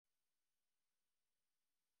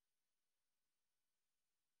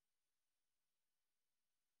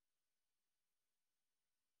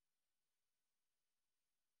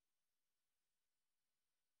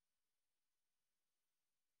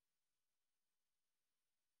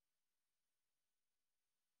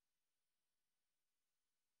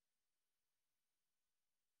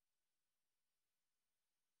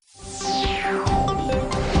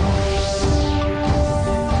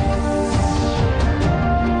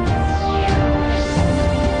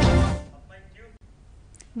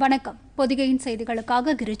வணக்கம். பொதிகையின்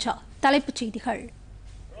செய்திகளுக்காக கிரிஜா. தலைப்புச் செய்திகள்.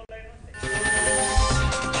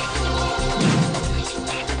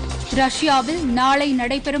 ரஷ்யாவில் நாளை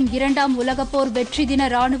நடைபெறும் 2ஆம் உலகப்போர் வெற்றி தின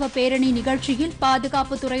ராணுவ பேரணி நிகழ்ச்சியில்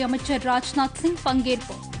பாதுகாப்புத்துறை அமைச்சர் ராஜ்நாத் சிங்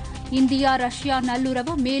பங்கேற்பு. இந்தியா ரஷ்யா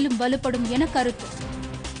நல்லுறவு மேலும் வலுப்படும் என கருத்து.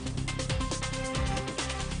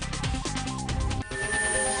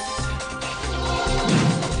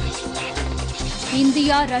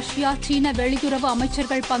 இந்தியா ரஷ்யா சீன வெளியுறவு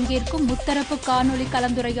அமைச்சர்கள் பங்கேற்கும் முத்தரப்பு காணொலி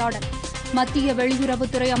கலந்துரையாடல். மத்திய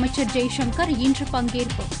வெளியுறவுத்துறை அமைச்சர் ஜெய்சங்கர் இன்று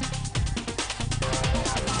பங்கேற்பு.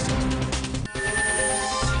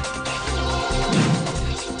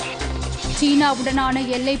 சீனாவுடனான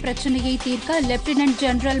எல்லை பிரச்சினையை தீர்க்க லெப்டினன்ட்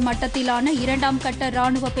ஜெனரல் மட்டத்திலான 2ஆம் கட்ட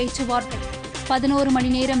ராணுவ பேச்சுவார்த்தை 11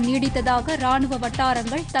 மணி நேரம் நீடித்ததாக ராணுவ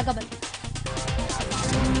வட்டாரங்கள் தகவல்.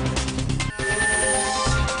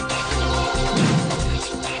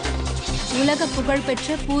 உலக புகழ்பெற்ற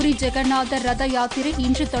பூரி ஜெகநாதர் ரத யாத்திரை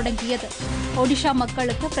இன்று தொடங்கியது. ஒடிஷா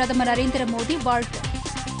மக்களுக்கு பிரதமர் நரேந்திர மோடி வாழ்த்து.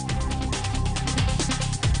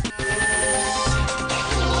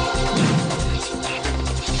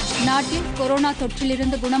 நாட்டில் கொரோனா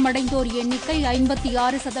தொற்றிலிருந்து குணமடைந்தோர் எண்ணிக்கை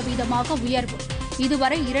 56% உயர்வு.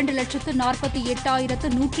 இதுவரை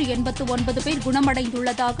 2,48,189 பேர்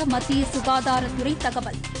குணமடைந்துள்ளதாக மத்திய சுகாதாரத்துறை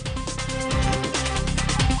தகவல்.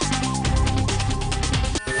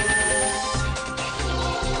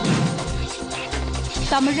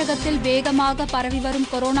 தமிழகத்தில் வேகமாக பரவி வரும்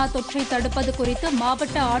கொரோனா தொற்றை தடுப்பது குறித்து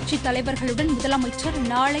மாவட்ட ஆட்சித் தலைவர்களுடன் முதலமைச்சர்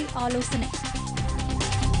நாளை ஆலோசனை.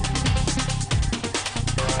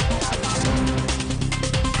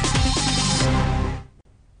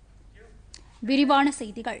 விரிவான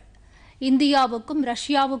செய்திகள். இந்தியாவுக்கும்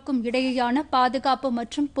ரஷ்யாவுக்கும் இடையேயான பாதுகாப்பு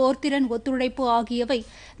மற்றும் போர்த்திறன் ஒத்துழைப்பு ஆகியவை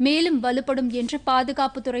மேலும் வலுப்படும் என்று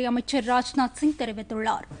பாதுகாப்புத்துறை அமைச்சர் ராஜ்நாத் சிங்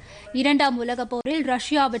தெரிவித்துள்ளார். 2ஆம் உலகப் போரில்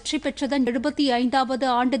ரஷ்யா வெற்றி பெற்றதன் 75வது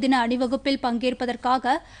ஆண்டு தின அணிவகுப்பில்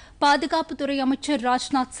பங்கேற்பதற்காக பாதுகாப்புத்துறை அமைச்சர்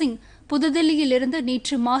ராஜ்நாத் சிங் புதுதில்லியிலிருந்து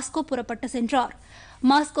நேற்று மாஸ்கோ புறப்பட்டு சென்றார்.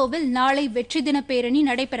 மாஸ்கோவில் நாளை வெற்றி தின பேரணி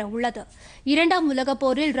நடைபெறவுள்ளது. 2ஆம் உலகப்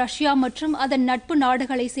போரில் ரஷ்யா மற்றும் அதன் நட்பு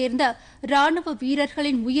நாடுகளைச் சேர்ந்த ராணுவ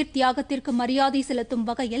வீரர்களின் உயிர் தியாகத்திற்கு மரியாதை செலுத்தும்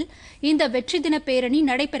வகையில் இந்த வெற்றி தின பேரணி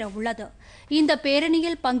நடைபெறவுள்ளது. இந்த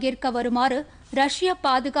பேரணியில் பங்கேற்க வருமாறு ரஷ்ய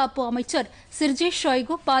பாதுகாப்பு அமைச்சர் செர்ஜி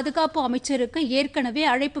ஷோய்கு பாதுகாப்பு அமைச்சருக்கு ஏற்கனவே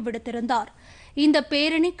அழைப்பு விடுத்திருந்தார். இந்த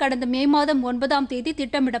பேரணி கடந்த மே மாதம் 9ஆம் தேதி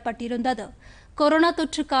திட்டமிடப்பட்டிருந்தது. கொரோனா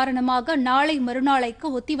தொற்று காரணமாக நாளை மறுநாளைக்கு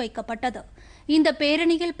ஒத்திவைக்கப்பட்டது. இந்த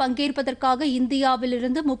பேரணியில் பங்கேற்பதற்காக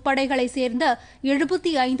இந்தியாவிலிருந்து முப்படைகளைச் சேர்ந்த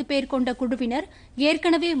 75 பேர் கொண்ட குழுவினர்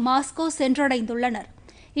ஏற்கனவே மாஸ்கோ சென்றடைந்துள்ளனர்.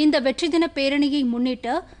 இந்த வெற்றி தின பேரணியை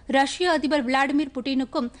முன்னிட்டு ரஷ்ய அதிபர் விளாடிமிர்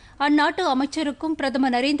புட்டினுக்கும் அந்நாட்டு அமைச்சருக்கும்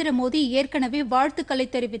பிரதமர் நரேந்திர மோடி ஏற்கனவே வாழ்த்துக்களை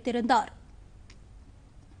தெரிவித்திருந்தார்.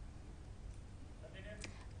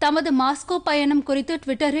 தமது மாஸ்கோ பயணம் குறித்து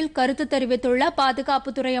டுவிட்டரில் கருத்து தெரிவித்துள்ள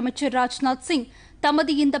பாதுகாப்புத்துறை அமைச்சர் ராஜ்நாத் சிங்,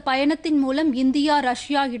 தமது இந்த பயணத்தின் மூலம் இந்தியா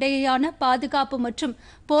ரஷ்யா இடையேயான பாதுகாப்பு மற்றும்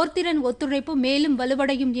போர்த்திறன் ஒத்துழைப்பு மேலும்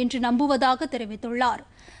வலுவடையும் என்று நம்புவதாக தெரிவித்துள்ளார்.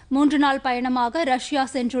 3 நாள் பயணமாக ரஷ்யா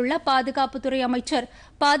சென்றுள்ள பாதுகாப்புத்துறை அமைச்சர்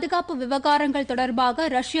பாதுகாப்பு விவகாரங்கள் தொடர்பாக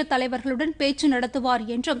ரஷ்ய தலைவர்களுடன் பேச்சு நடத்துவார்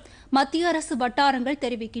என்றும் மத்திய அரசு வட்டாரங்கள்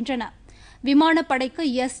தெரிவிக்கின்றன. விமானப்படைக்கு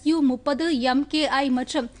Su-30 MKI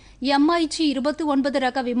மற்றும் MiG-29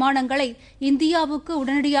 ரக விமானங்களை இந்தியாவுக்கு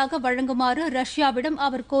உடனடியாக வழங்குமாறு ரஷ்யாவிடம்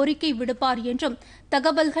அவர் கோரிக்கை விடுப்பார் என்றும்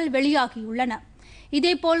தகவல்கள் வெளியாகியுள்ளன.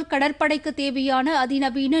 இதேபோல் கடற்படைக்கு தேவையான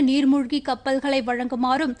அதிநவீன நீர்மூழ்கி கப்பல்களை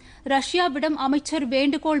வழங்குமாறும் ரஷ்யாவிடம் அமைச்சர்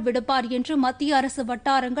வேண்டுகோள் விடுப்பார் என்று மத்திய அரசு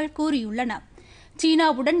வட்டாரங்கள் கூறியுள்ளன.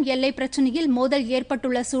 சீனாவுடன் எல்லை பிரச்சினையில் மோதல்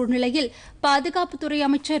ஏற்பட்டுள்ள சூழ்நிலையில் பாதுகாப்புத்துறை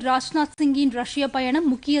அமைச்சர் ராஜ்நாத் சிங்கின் ரஷ்ய பயணம்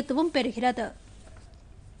முக்கியத்துவம் பெறுகிறது.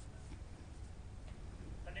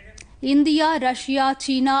 இந்தியா ரஷ்யா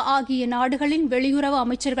சீனா ஆகிய நாடுகளின் வெளியுறவு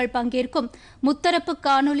அமைச்சர்கள் பங்கேற்கும் முத்தரப்பு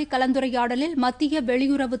காணொலி கலந்துரையாடலில் மத்திய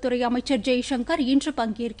வெளியுறவுத்துறை அமைச்சர் ஜெய்சங்கர் இன்று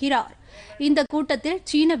பங்கேற்கிறார். இந்த கூட்டத்தில்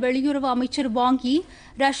சீன வெளியுறவு அமைச்சர் வாங் யி,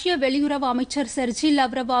 ரஷ்ய வெளியுறவு அமைச்சர் செர்ஜி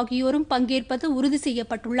லவ்ரவ் ஆகியோரும் பங்கேற்பது உறுதி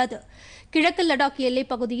செய்யப்பட்டுள்ளது. கிழக்கு லடாக்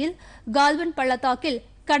எல்லைப் பகுதியில் கால்வன் பள்ளத்தாக்கில்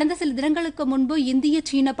கடந்த சில தினங்களுக்கு முன்பு இந்திய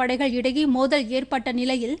சீன படைகள் இடையே மோதல் ஏற்பட்ட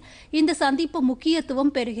நிலையில் இந்த சந்திப்பு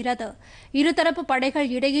முக்கியத்துவம் பெறுகிறது. இருதரப்பு படைகள்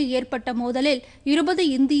இடையே ஏற்பட்ட மோதலில் 20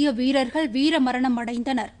 இந்திய வீரர்கள் வீரமரணம்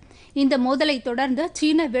அடைந்தனர். இந்த மோதலை தொடர்ந்து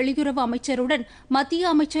சீன வெளியுறவு அமைச்சருடன் மத்திய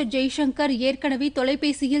அமைச்சர் ஜெய்சங்கர் ஏற்கனவே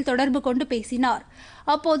தொலைபேசியில் தொடர்பு கொண்டு பேசினார்.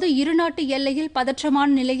 அப்போது இருநாட்டு எல்லையில் பதற்றமான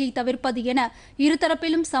நிலையை தவிர்ப்பது என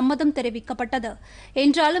இருதரப்பிலும் சம்மதம் தெரிவிக்கப்பட்டது.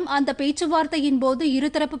 என்றாலும் அந்த பேச்சுவார்த்தையின் போது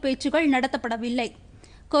இருதரப்பு பேச்சுகள் நடத்தப்படவில்லை.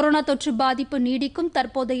 கொரோனா தொற்று பாதிப்பு நீடிக்கும்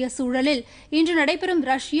தற்போதைய சூழலில் இன்று நடைபெறும்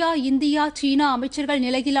ரஷ்யா, இந்தியா, சீனா அமைச்சர்கள்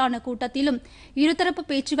நிலையிலான கூட்டத்திலும் இருதரப்பு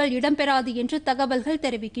பேச்சுகள் இடம்பெறாது என்று தகவல்கள்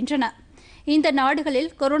தெரிவிக்கின்றன. இந்த நாடுகளில்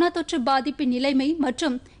கொரோனா தொற்று பாதிப்பின் நிலைமை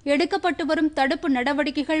மற்றும் எடுக்கப்பட்டு வரும் தடுப்பு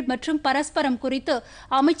நடவடிக்கைகள் மற்றும் பரஸ்பரம் குறித்து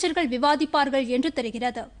அமைச்சர்கள் விவாதிப்பார்கள் என்று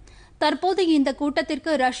தெரிகிறது. தற்போது இந்த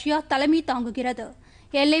கூட்டத்திற்கு ரஷ்யா தலைமை தாங்குகிறது.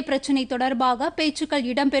 எல்லை பிரச்சினை தொடர்பாக பேச்சுக்கள்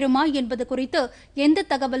இடம்பெறுமா என்பது குறித்து எந்த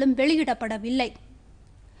தகவலும் வெளியிடப்படவில்லை.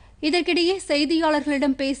 இதற்கிடையே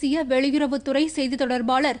செய்தியாளர்களிடம் பேசிய வெளியுறவுத்துறை செய்தி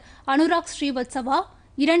தொடர்பாளர் அனுராக் ஸ்ரீவத்சவா,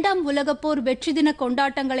 2ஆம் உலகப் போர் வெற்றி தின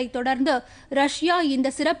கொண்டாட்டங்களை தொடர்ந்து ரஷ்யா இந்த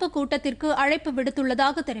சிறப்பு கூட்டத்திற்கு அழைப்பு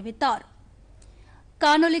விடுத்துள்ளதாக தெரிவித்தார்.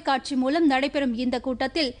 காணொலி காட்சி மூலம் நடைபெறும் இந்த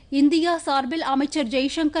கூட்டத்தில் இந்தியா சார்பில் அமைச்சர்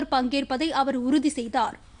ஜெய்சங்கர் பங்கேற்பதை அவர் உறுதி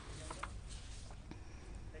செய்தார்.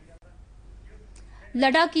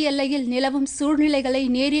 லடாக் எல்லையில் நிலவும் சூழ்நிலைகளை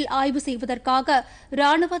நேரில் ஆய்வு செய்வதற்காக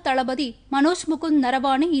ராணுவ தளபதி மனோஜ் முகுந்த்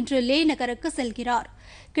நரவானே இன்று லே நகருக்கு செல்கிறார்.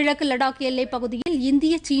 கிழக்கு லடாக் எல்லைப் பகுதியில்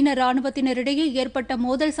இந்திய, சீன ராணுவத்தினரிடையே ஏற்பட்ட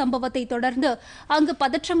மோதல் சம்பவத்தை தொடர்ந்து அங்கு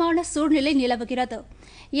பதற்றமான சூழ்நிலை நிலவுகிறது.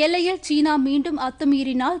 எல்லையில் சீனா மீண்டும்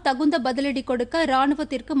அத்துமீறினால் தகுந்த பதிலடி கொடுக்க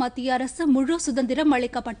ராணுவத்திற்கு மத்திய அரசு முழு சுதந்திரம்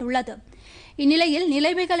அளிக்கப்பட்டுள்ளது. இந்நிலையில்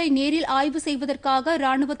நிலைமைகளை நேரில் ஆய்வு செய்வதற்காக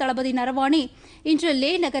ராணுவ தளபதி நரவானே இன்று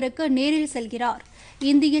லே நகருக்கு நேரில் செல்கிறார்.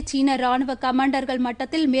 இந்திய, சீன ராணுவ கமாண்டர்கள்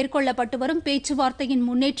மட்டத்தில் மேற்கொள்ளப்பட்டு வரும் பேச்சுவார்த்தையின்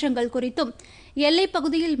முன்னேற்றங்கள் குறித்தும் எல்லைப்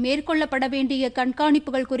பகுதியில் மேற்கொள்ளப்பட வேண்டிய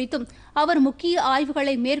கண்காணிப்புகள் குறித்தும் அவர் முக்கிய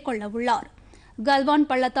ஆய்வுகளை மேற்கொள்ள உள்ளார். கல்வான்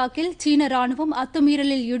பள்ளத்தாக்கில் சீன ராணுவம்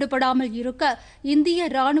அத்துமீறலில் ஈடுபடாமல் இருக்க இந்திய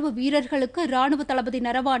ராணுவ வீரர்களுக்கு ராணுவ தளபதி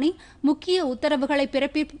நரவானே முக்கிய உத்தரவுகளை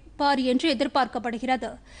பிறப்பிப்பார் என்று எதிர்பார்க்கப்படுகிறது.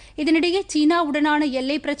 இதனிடையே சீனாவுடனான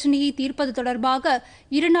எல்லை பிரச்சினையை தீர்ப்பது தொடர்பாக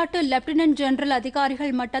இருநாட்டு லெப்டினன்ட் ஜெனரல்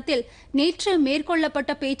அதிகாரிகள் மட்டத்தில் நேற்று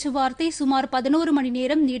மேற்கொள்ளப்பட்ட பேச்சுவார்த்தை சுமார் 11 மணி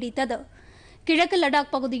நேரம் நீடித்தது. கிழக்கு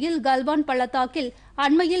லடாக் பகுதியில் கல்வான் பள்ளத்தாக்கில்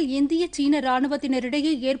அண்மையில் இந்திய, சீன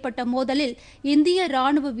ராணுவத்தினரிடையே ஏற்பட்ட மோதலில் இந்திய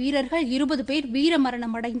ராணுவ வீரர்கள் 20 பேர்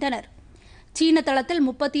வீரமரணம் அடைந்தனர். சீன தளத்தில்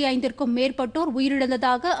 35க்கும் மேற்பட்டோர்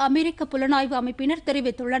உயிரிழந்ததாக அமெரிக்க புலனாய்வு அமைப்பினர்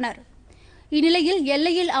தெரிவித்துள்ளனர். இந்நிலையில்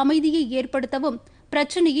எல்லையில் அமைதியை ஏற்படுத்தவும்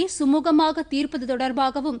பிரச்சினையை சுமூகமாக தீர்ப்பது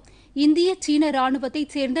தொடர்பாகவும் இந்திய, சீன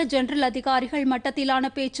ராணுவத்தைச் சேர்ந்த ஜெனரல் அதிகாரிகள்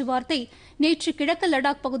மட்டத்திலான பேச்சுவார்த்தை நேற்று கிழக்கு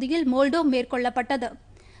லடாக் பகுதியில் மோல்டோ மேற்கொள்ளப்பட்டது.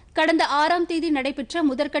 கடந்த 6ஆம் தேதி நடைபெற்ற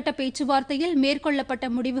முதற்கட்ட பேச்சுவார்த்தையில் மேற்கொள்ளப்பட்ட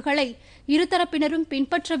முடிவுகளை இருதரப்பினரும்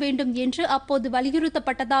பின்பற்ற வேண்டும் என்று அப்போது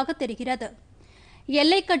வலியுறுத்தப்பட்டதாக தெரிகிறது.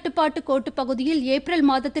 எல்லைக் கட்டுப்பாட்டு கோட்டுப் பகுதியில் ஏப்ரல்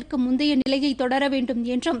மாதத்திற்கு முந்தைய நிலையை தொடர வேண்டும்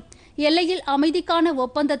என்றும் எல்லையில் அமைதிக்கான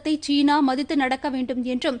ஒப்பந்தத்தை சீனா மதித்து நடக்க வேண்டும்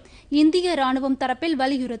என்றும் இந்திய ராணுவம் தரப்பில்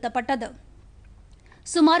வலியுறுத்தப்பட்டது.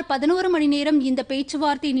 சுமார் 11 மணி நேரம் இந்த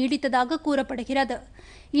பேச்சுவார்த்தை நீடித்ததாக கூறப்படுகிறது.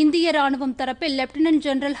 இந்திய ராணுவம் தரப்பில் லெப்டினன்ட்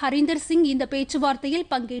ஜெனரல் ஹரீந்தர் சிங் இந்த பேச்சுவார்த்தையில்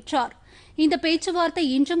பங்கேற்றார். இந்த பேச்சுவார்த்தை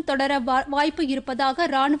இன்றும் தொடர வாய்ப்பு இருப்பதாக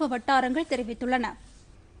ராணுவ வட்டாரங்கள் தெரிவித்துள்ளன.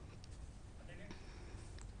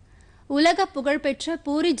 உலக புகழ்பெற்ற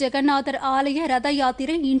பூரி ஜெகநாதர் ஆலய ரத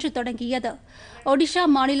யாத்திரை இன்று தொடங்கியது. ஒடிஷா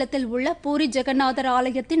மாநிலத்தில் உள்ள பூரி ஜெகநாதர்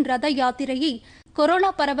ஆலயத்தின் ரத யாத்திரையை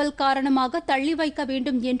கொரோனா பரவல் காரணமாக தள்ளி வைக்க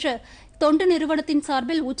வேண்டும் என்று தொண்டு நிறுவனத்தின்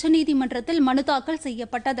சார்பில் உச்சநீதிமன்றத்தில் மனு தாக்கல்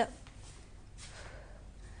செய்யப்பட்டது.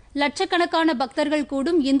 லட்சக்கணக்கான பக்தர்கள்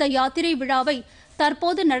கூடும் இந்த யாத்திரை விழாவை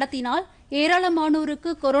தற்போது நடத்தினால்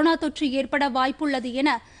ஏராளமானோருக்கு கொரோனா தொற்று ஏற்பட வாய்ப்புள்ளது என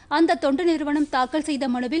அந்த தொண்டு நிறுவனம் தாக்கல் செய்த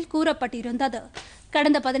மனுவில் கூறப்பட்டிருந்தது.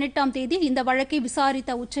 கடந்த 18ஆம் தேதி இந்த வழக்கை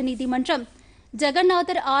விசாரித்த உச்சநீதிமன்றம்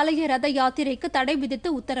ஜெகநாதர் ஆலய ரத யாத்திரைக்கு தடை விதித்து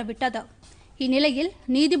உத்தரவிட்டது. இந்நிலையில்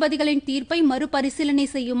நீதிபதிகளின் தீர்ப்பை மறுபரிசீலனை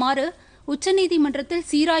செய்யுமாறு உச்சநீதிமன்றத்தில்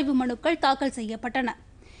சீராய்வு மனுக்கள் தாக்கல் செய்யப்பட்டன.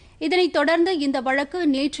 இதனைத் தொடர்ந்து இந்த வழக்கு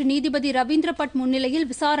நேற்று நீதிபதி ரவீந்திர பட் முன்னிலையில்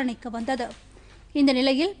விசாரணைக்கு வந்தது. இந்த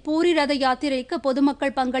நிலையில் பூரி ரத யாத்திரைக்கு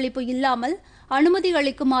பொதுமக்கள் பங்களிப்பு இல்லாமல் அனுமதி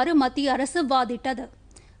அளிக்குமாறு மத்திய அரசு வாதிட்டது.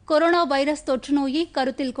 கொரோனா வைரஸ் தொற்று நோயை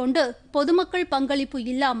கருத்தில் கொண்டு பொதுமக்கள் பங்களிப்பு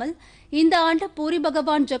இல்லாமல் இந்த ஆண்டு பூரி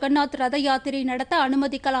பகவான் ஜெகநாத் ரத யாத்திரை நடத்த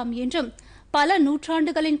அனுமதிக்கலாம் என்றும் பல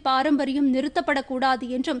நூற்றாண்டுகளின் பாரம்பரியம் நிறுத்தப்படக்கூடாது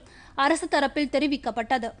என்றும் அரசு தரப்பில்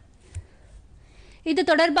தெரிவிக்கப்பட்டது. இது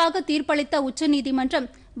தொடர்பாக தீர்ப்பளித்த உச்சநீதிமன்றம்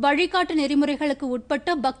வழிகாட்டு நெறிமுறைகளுக்கு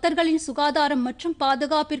உட்பட்டு பக்தர்களின் சுகாதாரம் மற்றும்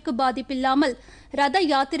பாதுகாப்பிற்கு பாதிப்பில்லாமல் ரத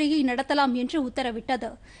யாத்திரையை நடத்தலாம் என்று உத்தரவிட்டது.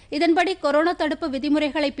 இதன்படி கொரோனா தடுப்பு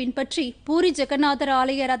விதிமுறைகளை பின்பற்றி பூரி ஜெகநாதர்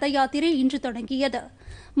ஆலய ரத யாத்திரை இன்று தொடங்கியது.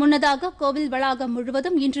 முன்னதாக கோவில் வளாகம்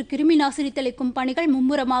முழுவதும் இன்று கிருமி நாசினி தெளிக்கும் பணிகள்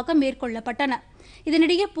மும்முரமாக மேற்கொள்ளப்பட்டன.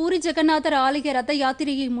 இதனிடையே பூரி ஜெகநாதர் ஆலய ரத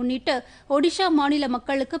யாத்திரையை முன்னிட்டு ஒடிஷா மாநில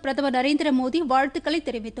மக்களுக்கு பிரதமர் நரேந்திர மோடி வாழ்த்துக்களை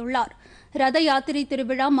தெரிவித்துள்ளார். ரத யாத்திரை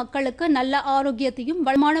திருவிழா மக்களுக்கு நல்ல ஆரோக்கியத்தையும்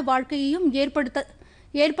வளமான வாழ்க்கையையும்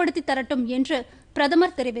ஏற்படுத்தி தரட்டும் என்று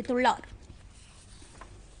பிரதமர் தெரிவித்துள்ளார்.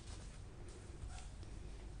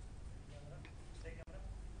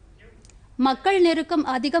 மக்கள் நெருக்கம்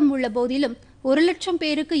அதிகம் உள்ள போதிலும் 1,00,000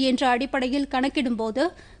 பேருக்கு என்ற அடிப்படையில் கணக்கிடும்போது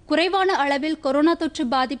குறைவான அளவில் கொரோனா தொற்று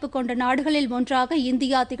பாதிப்பு கொண்ட நாடுகளில் ஒன்றாக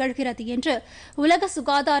இந்தியா திகழ்கிறது என்று உலக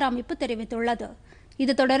சுகாதார அமைப்பு தெரிவித்துள்ளது.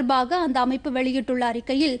 இது தொடர்பாக அந்த அமைப்பு வெளியிட்டுள்ள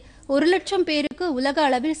அறிக்கையில் 1,00,000 பேருக்கு உலக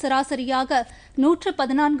அளவில் சராசரியாக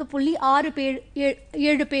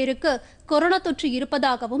 114.67 பேருக்கு கொரோனா தொற்று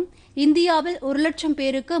இருப்பதாகவும் இந்தியாவில் 1,00,000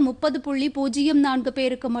 பேருக்கு 30.04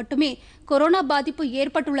 பேருக்கு மட்டுமே கொரோனா பாதிப்பு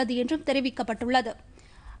ஏற்பட்டுள்ளது என்றும் தெரிவிக்கப்பட்டுள்ளது.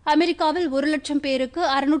 அமெரிக்காவில் 1,00,000 பேருக்கு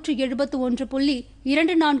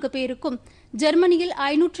 671.24 பேருக்கும், ஜெர்மனியில்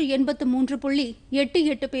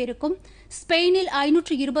 583.88 பேருக்கும், ஸ்பெயினில்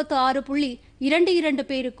 526.22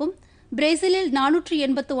 பேருக்கும், பிரேசிலில்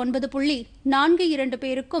 489.42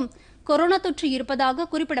 பேருக்கும் கொரோனா தொற்று இருப்பதாக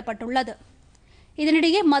குறிப்பிடப்பட்டுள்ளது.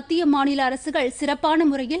 இதனிடையே மத்திய மாநில அரசுகள் சிறப்பான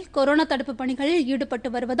முறையில் கொரோனா தடுப்புப் பணிகளில் ஈடுபட்டு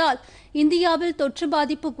வருவதால் இந்தியாவில் தொற்று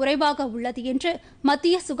பாதிப்பு குறைவாக உள்ளது என்று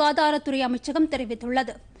மத்திய சுகாதாரத்துறை அமைச்சகம்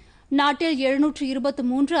தெரிவித்துள்ளது. நாட்டில்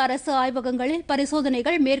 723 அரசு ஆய்வகங்களில்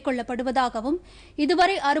பரிசோதனைகள் மேற்கொள்ளப்படுவதாகவும்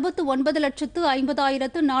இதுவரை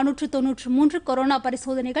 69,50,493 கொரோனா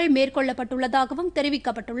பரிசோதனைகள் மேற்கொள்ளப்பட்டுள்ளதாகவும்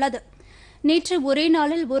தெரிவிக்கப்பட்டுள்ளது. நேற்று ஒரே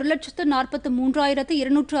நாளில்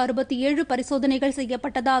 1,43,267 பரிசோதனைகள்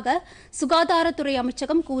செய்யப்பட்டதாக சுகாதாரத்துறை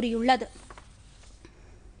அமைச்சகம் கூறியுள்ளது.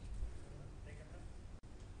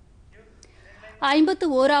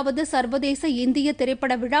 51வது சர்வதேச இந்திய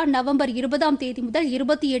திரைப்பட விழா நவம்பர் 20ஆம் தேதி முதல்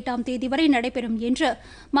 28ஆம் தேதி வரை நடைபெறும் என்று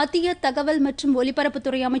மத்திய தகவல் மற்றும்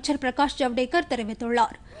ஒலிபரப்புத்துறை அமைச்சர் பிரகாஷ் ஜவடேகர்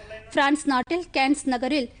தெரிவித்துள்ளார். பிரான்ஸ் நாட்டில் கேன்ஸ்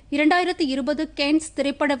நகரில் 2020 கேன்ஸ்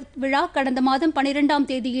திரைப்பட விழா கடந்த மாதம் 12ஆம்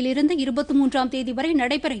தேதியிலிருந்து 23ஆம் தேதி வரை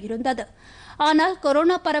நடைபெற இருந்தது. ஆனால்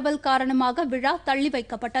கொரோனா பரவல் காரணமாக விழா தள்ளி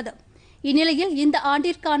வைக்கப்பட்டது. இந்நிலையில் இந்த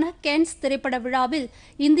ஆண்டிற்கான கேன்ஸ் திரைப்பட விழாவில்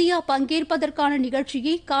இந்தியா பங்கேற்பதற்கான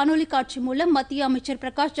நிகழ்ச்சியை காணொலி காட்சி மூலம் மத்திய அமைச்சர்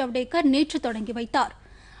பிரகாஷ் ஜவடேகர் நேற்று தொடங்கி வைத்தார்.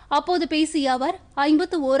 அப்போது பேசிய அவர்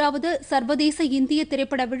 51வது சர்வதேச இந்திய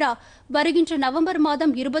திரைப்பட விழா வருகின்ற நவம்பர்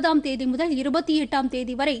மாதம் 20ஆம் தேதி முதல் 28ஆம்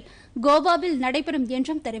தேதி வரை கோவாவில் நடைபெறும்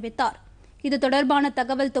என்றும் தெரிவித்தார். இது தொடர்பான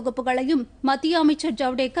தகவல் தொகுப்புகளையும் மத்திய அமைச்சர்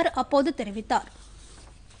ஜவடேகர் அப்போது தெரிவித்தார்.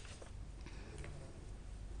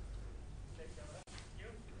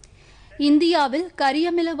 இந்தியாவில்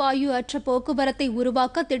கரியமில வாயு அற்ற போக்குவரத்தை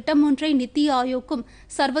உருவாக்க திட்டம் ஒன்றை நித்தி ஆயோக்கும்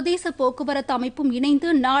சர்வதேச போக்குவரத்து அமைப்பும் இணைந்து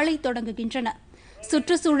நாளை தொடங்குகின்றன.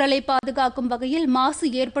 சுற்றுச்சூழலை பாதுகாக்கும் வகையில் மாசு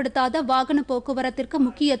ஏற்படுத்தாத வாகன போக்குவரத்திற்கு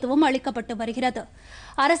முக்கியத்துவம் அளிக்கப்பட்டு வருகிறது.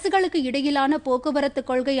 அரசுகளுக்கு இடையிலான போக்குவரத்து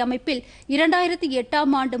கொள்கை அமைப்பில்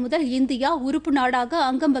 2008ஆம் ஆண்டு முதல் இந்தியா உறுப்பு நாடாக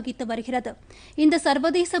அங்கம் வகித்து வருகிறது. இந்த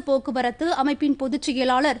சர்வதேச போக்குவரத்து அமைப்பின் பொதுச்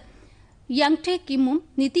செயலாளர் யங்டே கிம்மும்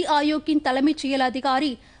நித்தி ஆயோக்கின் தலைமைச் செயல்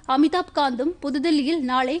அதிகாரி அமிதாப் காந்தும் புதுதில்லியில்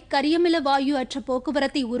நாளை கரியமில வாயு அற்ற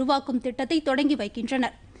போக்குவரத்தை உருவாக்கும் திட்டத்தை தொடங்கி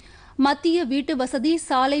வைக்கின்றனர். மத்திய வீட்டு வசதி,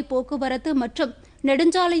 சாலை போக்குவரத்து மற்றும்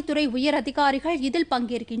நெடுஞ்சாலைத்துறை உயர் அதிகாரிகள் இதில்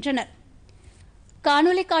பங்கேற்கின்றனர்.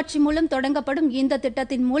 காணொலி காட்சி மூலம் தொடங்கப்படும் இந்த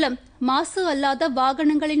திட்டத்தின் மூலம் மாசு அல்லாத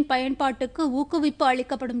வாகனங்களின் பயன்பாட்டுக்கு ஊக்குவிப்பு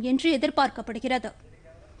அளிக்கப்படும் என்று எதிர்பார்க்கப்படுகிறது.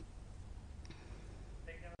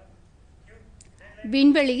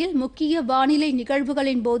 விண்வெளியில் முக்கிய வானிலை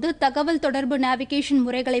நிகழ்வுகளின் போது தகவல் தொடர்பு நேவிகேஷன்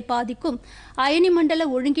முறைகளை பாதிக்கும் அயனி மண்டல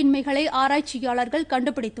ஒழுங்கின்மைகளை ஆராய்ச்சியாளர்கள்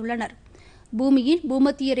கண்டுபிடித்துள்ளனர். பூமியின்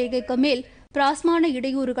பூமத்திய ரேகைக்கு மேல் பிராஸ்மான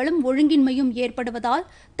இடையூறுகளும் ஒழுங்கின்மையும் ஏற்படுவதால்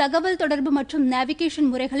தகவல் தொடர்பு மற்றும் நேவிகேஷன்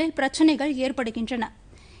முறைகளில் பிரச்சினைகள் ஏற்படுகின்றன.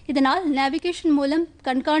 இதனால் நேவிகேஷன் மூலம்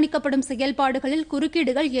கண்காணிக்கப்படும் செயல்பாடுகளில்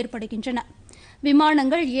குறுக்கீடுகள் ஏற்படுகின்றன.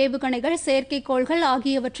 விமானங்கள், ஏவுகணைகள், செயற்கைக்கோள்கள்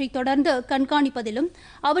ஆகியவற்றை தொடர்ந்து கண்காணிப்பதிலும்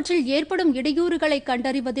அவற்றில் ஏற்படும் இடையூறுகளை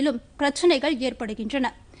கண்டறிவதிலும் பிரச்சினைகள் ஏற்படுகின்றன.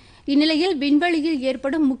 இந்நிலையில் விண்வெளியில்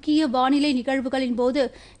ஏற்படும் முக்கிய வானிலை நிகழ்வுகளின் போது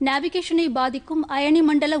நேவிகேஷனை பாதிக்கும் அயனி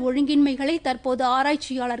மண்டல ஒழுங்கின்மைகளை தற்போது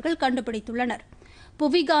ஆராய்ச்சியாளர்கள் கண்டுபிடித்துள்ளனர்.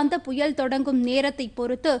 புவிகாந்த புயல் தொடங்கும் நேரத்தை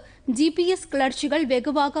பொறுத்து GPS கிளர்ச்சிகள்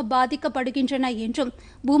வெகுவாக பாதிக்கப்படுகின்றன என்றும்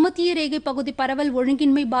பூமத்திய ரேகை பகுதி பரவல்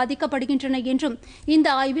ஒழுங்கின்மை பாதிக்கப்படுகின்றன என்றும் இந்த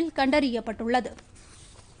ஆய்வில் கண்டறியப்பட்டுள்ளது.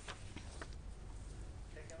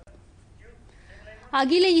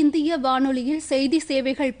 அகில இந்திய வானொலியில் செய்தி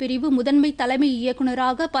சேவைகள் பிரிவு முதன்மை தலைமை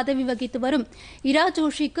இயக்குநராக பதவி வகித்து வரும் இரா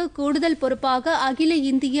ஜோஷிக்கு கூடுதல் பொறுப்பாக அகில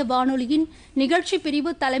இந்திய வானொலியின் நிகழ்ச்சி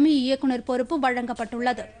பிரிவு தலைமை இயக்குநர் பொறுப்பு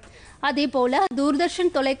வழங்கப்பட்டுள்ளது. அதேபோல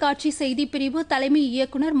தூர்தர்ஷன் தொலைக்காட்சி செய்தி பிரிவு தலைமை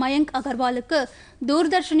இயக்குநர் மயங்க் அகர்வாலுக்கு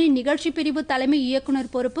தூர்தர்ஷனின் நிகழ்ச்சி பிரிவு தலைமை இயக்குநர்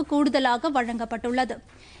பொறுப்பு கூடுதலாக வழங்கப்பட்டுள்ளது.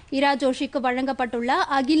 இரா ஜோஷிக்கு வழங்கப்பட்டுள்ள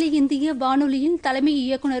அகில இந்திய வானொலியின் தலைமை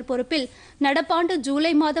இயக்குநர் பொறுப்பில் நடப்பாண்டு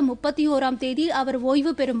ஜூலை மாதம் 31ஆம் தேதி அவர்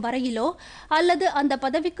ஓய்வு பெறும் வரையிலோ அல்லது அந்த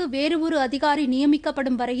பதவிக்கு வேறு ஒரு அதிகாரி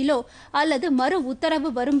நியமிக்கப்படும் வரையிலோ அல்லது மறு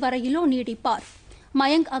உத்தரவு வரும் வரையிலோ நீடிப்பார்.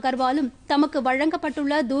 மயங்க் அகர்வாலும் தமக்கு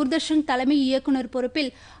வழங்கப்பட்டுள்ள தூர்தர்ஷன் தலைமை இயக்குநர்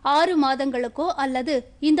பொறுப்பில் 6 மாதங்களுக்கோ அல்லது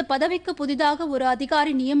இந்த பதவிக்கு புதிதாக ஒரு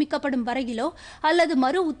அதிகாரி நியமிக்கப்படும் வரையிலோ அல்லது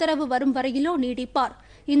மறு உத்தரவு வரும் வரையிலோ நீடிப்பார்.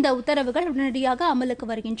 இந்த உத்தரவுகள் உடனடியாக அமலுக்கு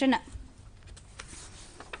வருகின்றன.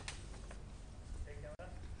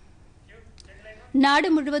 நாடு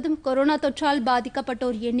முழுவதும் கொரோனா தொற்றால்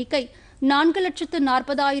பாதிக்கப்பட்டோர் எண்ணிக்கை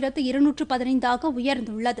 4,40,215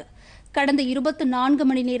 உயர்ந்துள்ளது. கடந்த 24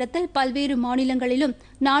 மணி நேரத்தில் பல்வேறு மாநிலங்களிலும்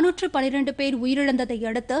 412 பேர் உயிரிழந்ததை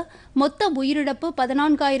அடுத்து மொத்த உயிரிழப்பு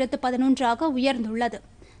 14,011 உயர்ந்துள்ளது.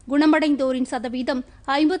 குணமடைந்தோரின் சதவீதம்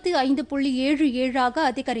 55.77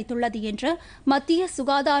 அதிகரித்துள்ளது என்று மத்திய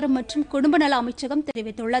சுகாதாரம் மற்றும் குடும்ப நல அமைச்சகம்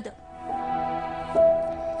தெரிவித்துள்ளது.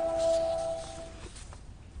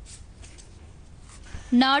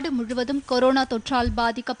 நாடு முழுவதும் கொரோனா தொற்றால்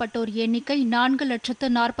பாதிக்கப்பட்டோர் எண்ணிக்கை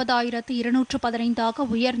 4,40,215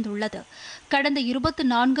 உயர்ந்துள்ளது. கடந்த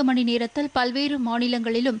 24 மணி நேரத்தில் பல்வேறு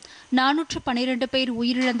மாநிலங்களிலும் 412 பேர்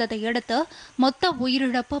உயிரிழந்ததை அடுத்து மொத்த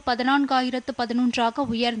உயிரிழப்பு 14,011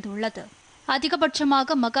 உயர்ந்துள்ளது.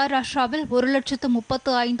 அதிகபட்சமாக மகாராஷ்டிராவில்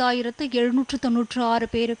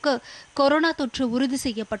 1,35,796 பேருக்கு கொரோனா தொற்று உறுதி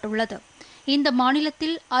செய்யப்பட்டுள்ளது. இந்த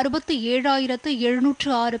மாநிலத்தில்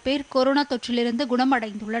 67,706 பேர் கொரோனா தொற்றிலிருந்து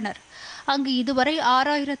குணமடைந்துள்ளனர். அங்கு இதுவரை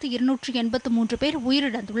 6,283 பேர்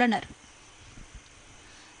உயிரிழந்துள்ளனர்.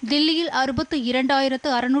 தில்லியில்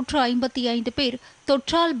 62,655 பேர்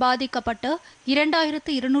தொற்றால் பாதிக்கப்பட்டு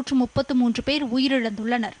 2,233 பேர்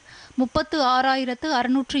உயிரிழந்துள்ளனர்.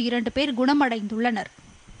 36,602 பேர் குணமடைந்துள்ளனர்.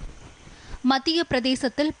 மத்திய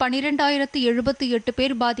பிரதேசத்தில் 12,078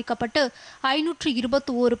 பேர் பாதிக்கப்பட்டு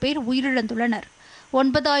 521 பேர் உயிரிழந்துள்ளனர்.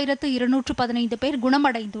 9,215 பேர்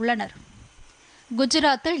குணமடைந்துள்ளனர்.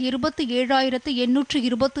 குஜராத்தில்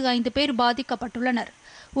 27,825 பேர் பாதிக்கப்பட்டுள்ளனர்.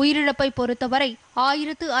 உயிரிழப்பை பொறுத்தவரை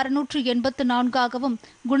 1,684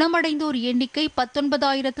 குணமடைந்தோர் எண்ணிக்கை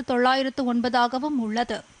 19,909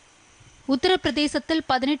 உள்ளது. உத்தரப்பிரதேசத்தில்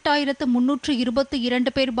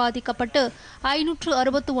 18,322 பேர் பாதிக்கப்பட்டு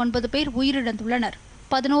 569 பேர் உயிரிழந்துள்ளனர்.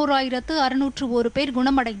 11,601 பேர்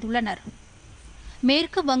குணமடைந்துள்ளனர்.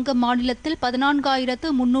 மேற்கு வங்க மாநிலத்தில்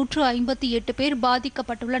 14,358 பேர்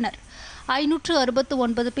பாதிக்கப்பட்டுள்ளனர்.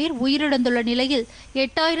 569 பேர் உயிரிழந்துள்ள நிலையில்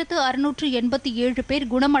 8,687 பேர்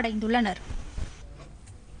குணமடைந்துள்ளனர்.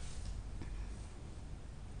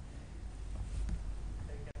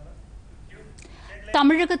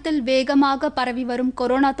 தமிழகத்தில் வேகமாக பரவி வரும்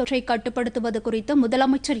கொரோனா தொற்றை கட்டுப்படுத்துவது குறித்து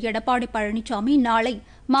முதலமைச்சர் எடப்பாடி பழனிசாமி நாளை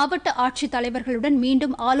மாவட்ட ஆட்சித் தலைவர்களுடன்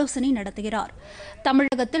மீண்டும் ஆலோசனை நடத்துகிறார்.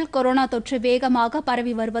 தமிழகத்தில் கொரோனா தொற்று வேகமாக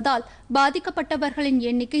பரவி வருவதால் பாதிக்கப்பட்டவர்களின்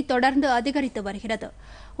எண்ணிக்கை தொடர்ந்து அதிகரித்து வருகிறது.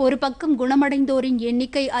 ஒரு பக்கம் குணமடைந்தோரின்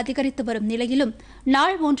எண்ணிக்கை அதிகரித்து வரும் நிலையிலும்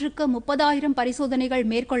நாள் ஒன்றுக்கு 30,000 பரிசோதனைகள்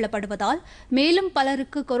மேற்கொள்ளப்படுவதால் மேலும்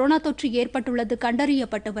பலருக்கு கொரோனா தொற்று ஏற்பட்டுள்ளது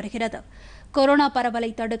கண்டறியப்பட்டு வருகிறது. கொரோனா பரவலை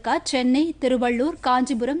தடுக்க சென்னை, திருவள்ளூர்,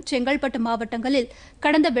 காஞ்சிபுரம், செங்கல்பட்டு மாவட்டங்களில்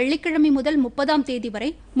கடந்த வெள்ளிக்கிழமை முதல் 30ஆம் தேதி வரை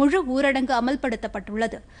முழு ஊரடங்கு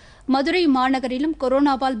அமல்படுத்தப்பட்டுள்ளது. மதுரை மாநகரிலும்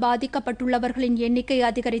கொரோனாவால் பாதிக்கப்பட்டுள்ளவர்களின் எண்ணிக்கை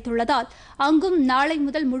அதிகரித்துள்ளதால் அங்கும் நாளை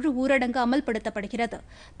முதல் முழு ஊரடங்கு அமல்படுத்தப்படுகிறது.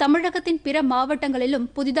 தமிழகத்தின் பிற மாவட்டங்களிலும்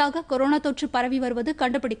புதிதாக கொரோனா தொற்று பரவி வருவது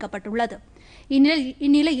கண்டுபிடிக்கப்பட்டுள்ளது.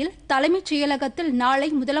 இந்நிலையில் தலைமைச் செயலகத்தில் நாளை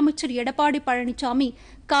முதலமைச்சர் எடப்பாடி பழனிசாமி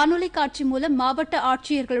காணொலி காட்சி மூலம் மாவட்ட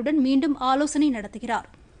ஆட்சியர்களுடன் மீண்டும் ஆலோசனை நடத்துகிறார்.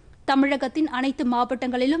 தமிழகத்தின் அனைத்து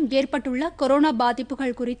மாவட்டங்களிலும் ஏற்பட்டுள்ள கொரோனா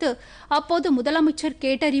பாதிப்புகள் குறித்து அப்போது முதலமைச்சர்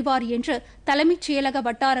கேட்டறிவார் என்று தலைமைச் செயலக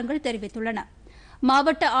வட்டாரங்கள் தெரிவித்துள்ளன.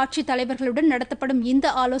 மாவட்ட ஆட்சித் தலைவர்களுடன் நடத்தப்படும்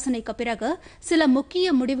இந்த ஆலோசனைக்கு பிறகு சில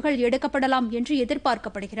முக்கிய முடிவுகள் எடுக்கப்படலாம் என்று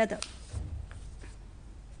எதிர்பார்க்கப்படுகிறது.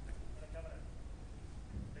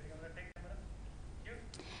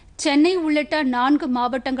 சென்னை உள்ளிட்ட 4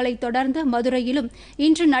 மாவட்டங்களை தொடர்ந்து மதுரையிலும்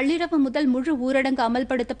இன்று நள்ளிரவு முதல் முழு ஊரடங்கு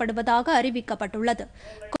அமல்படுத்தப்படுவதாக அறிவிக்கப்பட்டுள்ளது.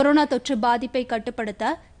 கொரோனா தொற்று பாதிப்பை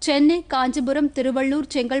கட்டுப்படுத்த சென்னை, காஞ்சிபுரம்,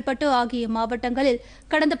 திருவள்ளூர், செங்கல்பட்டு ஆகிய மாவட்டங்களில்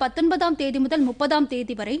கடந்த 19ஆம் தேதி முதல் 30ஆம்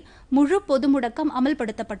தேதி வரை முழு பொது முடக்கம்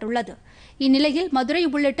அமல்படுத்தப்பட்டுள்ளது. இந்நிலையில் மதுரை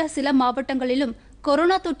உள்ளிட்ட சில மாவட்டங்களிலும்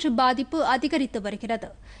கொரோனா தொற்று பாதிப்பு அதிகரித்து வருகிறது.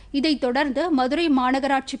 இதைத் தொடர்ந்து மதுரை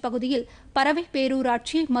மாநகராட்சி பகுதியில் பரவை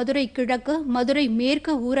பேரூராட்சி, மதுரை கிழக்கு, மதுரை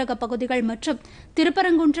மேற்கு ஊரக பகுதிகள் மற்றும்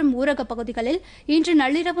திருப்பரங்குன்றம் ஊரக பகுதிகளில் இன்று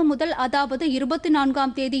நள்ளிரவு முதல், அதாவது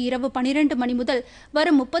 24ஆம் தேதி இரவு 12 மணி முதல்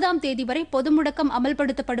வரும் 30ஆம் தேதி வரை பொது முடக்கம்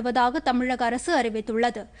அமல்படுத்தப்படுவதாக தமிழக அரசு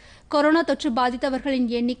அறிவித்துள்ளது. கொரோனா தொற்று பாதித்தவர்களின்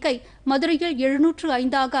எண்ணிக்கை மதுரையில்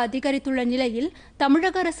 705 அதிகரித்துள்ள நிலையில்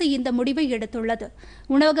தமிழக அரசு இந்த முடிவை எடுத்துள்ளது.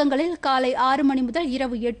 உணவகங்களில் காலை 6 மணி முதல்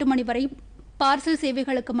இரவு 8 மணி வரை பார்சல்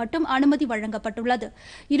சேவைகளுக்கு மட்டும் அனுமதி வழங்கப்பட்டுள்ளது.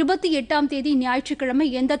 28ஆம் தேதி ஞாயிற்றுக்கிழமை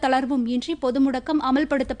எந்த தளர்வும் இன்றி பொது முடக்கம்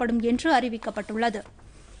அமல்படுத்தப்படும் என்று அறிவிக்கப்பட்டுள்ளது.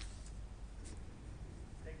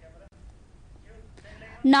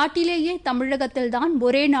 நாட்டிலேயே தமிழகத்தில்தான்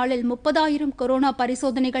ஒரே நாளில் 30,000 கொரோனா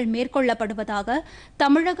பரிசோதனைகள் மேற்கொள்ளப்படுவதாக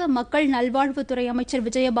தமிழக மக்கள் நல்வாழ்வுத்துறை அமைச்சர்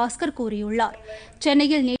விஜயபாஸ்கர் கூறியுள்ளார்.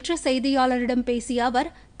 சென்னையில் நேற்று செய்தியாளரிடம் பேசிய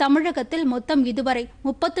அவர், தமிழகத்தில் மொத்தம் இதுவரை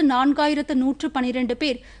 34,112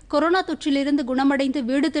 பேர் கொரோனா தொற்றிலிருந்து குணமடைந்து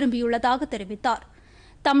வீடு திரும்பியுள்ளதாக தெரிவித்தார்.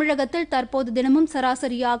 தமிழகத்தில் தற்போது தினமும்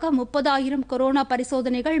சராசரியாக 30,000 கொரோனா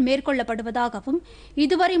பரிசோதனைகள் மேற்கொள்ளப்படுவதாகவும்,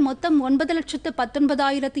 இதுவரை மொத்தம்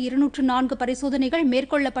 9,19,204 பரிசோதனைகள்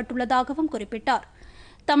மேற்கொள்ளப்பட்டுள்ளதாகவும் குறிப்பிட்டார்.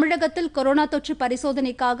 தமிழகத்தில் கொரோனா தொற்று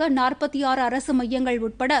பரிசோதனைக்காக 46 அரசு மையங்கள்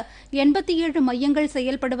உட்பட 87 மையங்கள்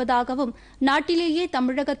செயல்படுவதாகவும், நாட்டிலேயே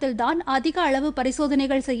தமிழகத்தில்தான் அதிக அளவு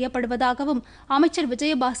பரிசோதனைகள் செய்யப்படுவதாகவும் அமைச்சர்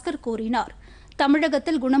விஜயபாஸ்கர் கூறினார்.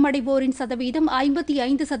 தமிழகத்தில் குணமடைவோரின் சதவீதம்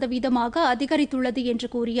 55% அதிகரித்துள்ளது என்று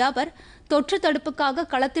கூறிய அவர், தொற்று தடுப்புக்காக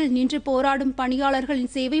களத்தில் நின்று போராடும்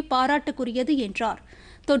பணியாளர்களின் சேவை பாராட்டுக்குரியது என்றார்.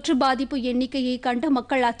 தொற்று பாதிப்பு எண்ணிக்கையை கண்டு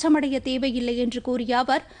மக்கள் அச்சமடைய தேவையில்லை என்று கூறிய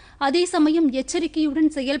அவர், அதே சமயம் எச்சரிக்கையுடன்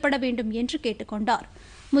செயல்பட வேண்டும் என்று கேட்டுக் கொண்டார்.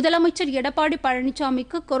 முதலமைச்சர் எடப்பாடி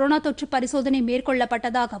பழனிசாமிக்கு கொரோனா தொற்று பரிசோதனை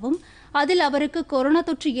மேற்கொள்ளப்பட்டதாகவும், அதில் அவருக்கு கொரோனா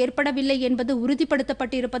தொற்று ஏற்படவில்லை என்பது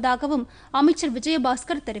உறுதிப்படுத்தப்பட்டிருப்பதாகவும் அமைச்சர்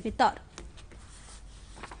விஜயபாஸ்கர் தெரிவித்தார்.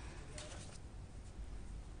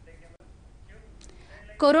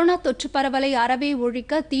 கொரோனா தொற்று பரவலை அறவே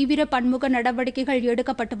ஒழிக்க தீவிர பன்முக நடவடிக்கைகள்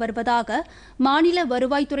எடுக்கப்பட்டு வருவதாக மாநில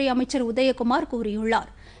வருவாய்த்துறை அமைச்சர் உதயகுமார் கூறியுள்ளார்.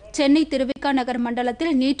 சென்னை திருவிக நகர்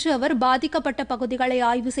மண்டலத்தில் நேற்று அவர் பாதிக்கப்பட்ட பகுதிகளை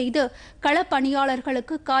ஆய்வு செய்து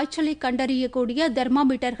களப்பணியாளர்களுக்கு காய்ச்சலை கண்டறியக்கூடிய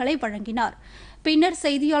தெர்மாமீட்டர்களை வழங்கினார். பின்னர்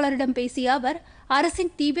செய்தியாளரிடம் பேசிய அவர்,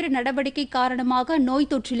 அரசின் தீவிர நடவடிக்கை காரணமாக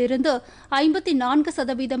நோய் தொற்றிலிருந்து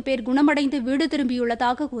 54% பேர் குணமடைந்து வீடு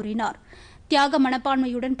திரும்பியுள்ளதாக கூறினார். தியாக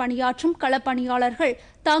மனப்பான்மையுடன் பணியாற்றும் களப்பணியாளர்கள்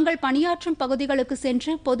தாங்கள் பணியாற்றும் பகுதிகளுக்கு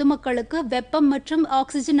சென்று பொதுமக்களுக்கு வெப்பம் மற்றும்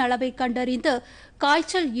ஆக்ஸிஜன் அளவை கண்டறிந்து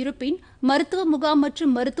காய்ச்சல் இருப்பின் மருத்துவ முகாம்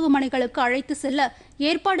மற்றும் மருத்துவமனைகளுக்கு அழைத்து செல்ல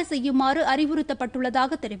ஏற்பாடு செய்யுமாறு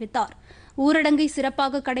அறிவுறுத்தப்பட்டுள்ளதாக தெரிவித்தார். ஊரடங்கை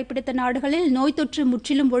சிறப்பாக கடைபிடித்த நாடுகளில் நோய் தொற்று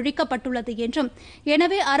முற்றிலும் ஒழிக்கப்பட்டுள்ளது என்றும்,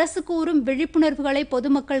 எனவே அரசு கூறும் விழிப்புணர்வுகளை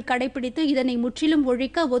பொதுமக்கள் கடைபிடித்து இதனை முற்றிலும்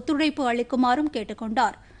ஒழிக்க ஒத்துழைப்பு அளிக்குமாறும் கேட்டுக்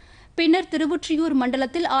கொண்டார். பின்னர் திருவொற்றியூர்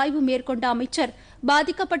மண்டலத்தில் ஆய்வு மேற்கொண்ட அமைச்சர்,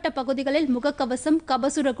 பாதிக்கப்பட்ட பகுதிகளில் முகக்கவசம்,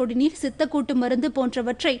 கபசுர குடிநீர், சித்தக்கூட்டு மருந்து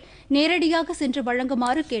போன்றவற்றை நேரடியாக சென்று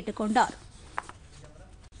வழங்குமாறு கேட்டுக் கொண்டார்.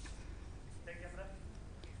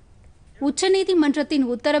 உச்சநீதிமன்றத்தின்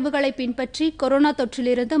உத்தரவுகளை பின்பற்றி கொரோனா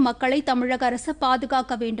தொற்றிலிருந்து மக்களை தமிழக அரசு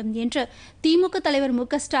பாதுகாக்க வேண்டும் என்று திமுக தலைவர்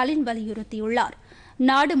மு.க.ஸ்டாலின் வலியுறுத்தியுள்ளார்.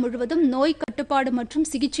 நாடு முழுவதும் நோய் கட்டுப்பாடு மற்றும்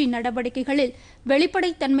சிகிச்சை நடவடிக்கைகளில்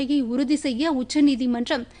வெளிப்படைத்தன்மையை உறுதி செய்ய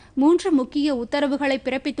உச்சநீதிமன்றம் 3 முக்கிய உத்தரவுகளை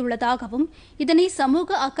பிறப்பித்துள்ளதாகவும், இதனை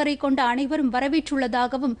சமூக அக்கறை கொண்ட அனைவரும்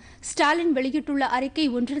வரவேற்றுள்ளதாகவும் ஸ்டாலின் வெளியிட்டுள்ள அறிக்கை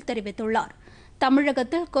ஒன்றில் தெரிவித்துள்ளார்.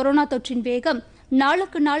 தமிழகத்தில் கொரோனா தொற்றின் வேகம்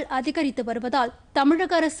நாளுக்கு நாள் அதிகரித்து வருவதால்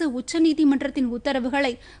தமிழக அரசு உச்சநீதிமன்றத்தின்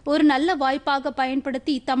உத்தரவுகளை ஒரு நல்ல வாய்ப்பாக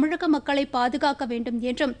பயன்படுத்தி தமிழக மக்களை பாதுகாக்க வேண்டும்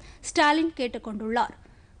என்றும் ஸ்டாலின் கேட்டுக் கொண்டுள்ளார்.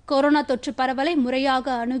 கொரோனா தொற்று பரவலை முறையாக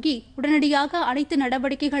அணுகி உடனடியாக அனைத்து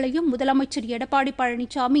நடவடிக்கைகளையும் முதலமைச்சர் எடப்பாடி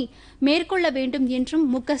பழனிசாமி மேற்கொள்ள வேண்டும் என்றும்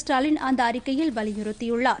மு.க.ஸ்டாலின் அந்த அறிக்கையில்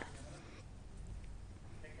வலியுறுத்தியுள்ளார்.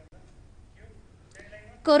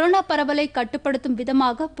 கொரோனா பரவலை கட்டுப்படுத்தும்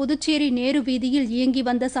விதமாக புதுச்சேரி நேரு வீதியில் இயங்கி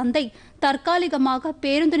வந்த சந்தை தற்காலிகமாக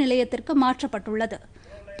பேருந்து நிலையத்திற்கு மாற்றப்பட்டுள்ளது.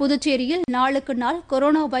 புதுச்சேரியில் நாளுக்கு நாள்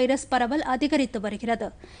கொரோனா வைரஸ் பரவல் அதிகரித்து வருகிறது.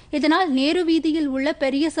 இதனால் நேரு வீதியில் உள்ள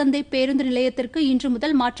பெரிய சந்தை பேருந்து நிலையத்திற்கு இன்று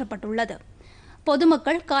முதல் மாற்றப்பட்டுள்ளது.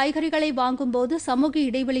 பொதுமக்கள் காய்கறிகளை வாங்கும்போது சமூக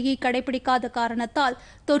இடைவெளியை கடைபிடிக்காத காரணத்தால்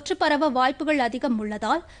தொற்று பரவ வாய்ப்புகள் அதிகம்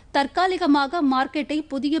உள்ளதால் தற்காலிகமாக மார்க்கெட்டை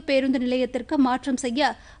புதிய பேருந்து நிலையத்திற்கு மாற்றம்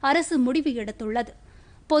செய்ய அரசு முடிவு எடுத்துள்ளது.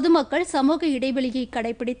 பொதுமக்கள் சமூக இடைவெளியை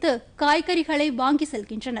கடைபிடித்து காய்கறிகளை வாங்கி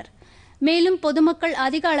செல்கின்றனர். மேலும் பொதுமக்கள்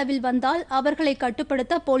அதிக அளவில் வந்தால் அவர்களை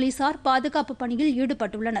கட்டுப்படுத்த போலீசார் பாதுகாப்பு பணியில்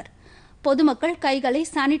ஈடுபட்டுள்ளனர். பொதுமக்கள் கைகளை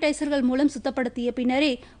சானிடைசர்கள் மூலம் சுத்தப்படுத்திய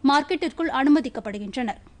பின்னரே மார்க்கெட்டிற்குள்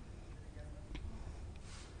அனுமதிக்கப்படுகின்றனர்.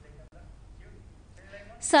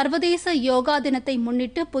 சர்வதேச யோகா தினத்தை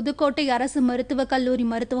முன்னிட்டு புதுக்கோட்டை அரசு மருத்துவக் கல்லூரி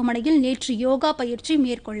மருத்துவமனையில் நேற்று யோகா பயிற்சி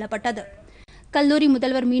மேற்கொள்ளப்பட்டது. கல்லூரி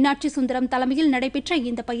முதல்வர் மீனாட்சி சுந்தரம் தலைமையில் நடைபெற்ற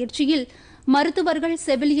இந்த பயிற்சியில் மருத்துவர்கள்,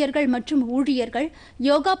 செவிலியர்கள் மற்றும் ஊழியர்கள்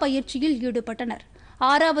யோகா பயிற்சியில் ஈடுபட்டனர்.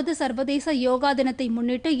 6வது சர்வதேச யோகா தினத்தை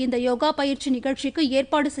முன்னிட்டு இந்த யோகா பயிற்சி நிகழ்ச்சிக்கு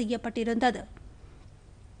ஏற்பாடு செய்யப்பட்டிருந்தது.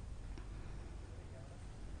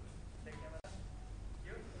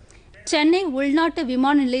 சென்னை உள்நாட்டு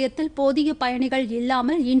விமான நிலையத்தில் போதிய பயணிகள்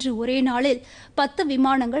இல்லாமல் இன்று ஒரே நாளில் 10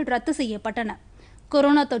 விமானங்கள் ரத்து செய்யப்பட்டன.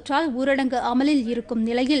 கொரோனா தொற்றால் ஊரடங்கு அமலில் இருக்கும்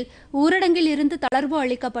நிலையில் ஊரடங்கில் இருந்து தளர்வு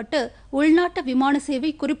அளிக்கப்பட்டு உள்நாட்டு விமான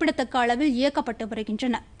சேவை குறிப்பிடத்தக்க அளவில் இயக்கப்பட்டு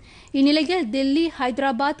வருகின்றன. இந்நிலையில் தில்லி,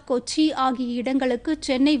 ஹைதராபாத், கொச்சி ஆகிய இடங்களுக்கு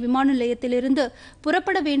சென்னை விமான நிலையத்திலிருந்து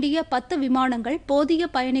புறப்பட வேண்டிய 10 விமானங்கள் போதிய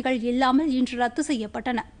பயணிகள் இல்லாமல் இன்று ரத்து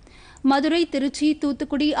செய்யப்பட்டன. மதுரை, திருச்சி,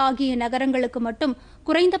 தூத்துக்குடி ஆகிய நகரங்களுக்கு மட்டும்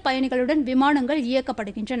குறைந்த பயணிகளுடன் விமானங்கள்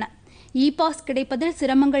இயக்கப்படுகின்றன. இ-பாஸ் கிடைப்பதில்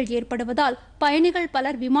சிரமங்கள் ஏற்படுவதால் பயணிகள்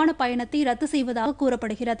பலர் விமான பயணத்தை ரத்து செய்வதாக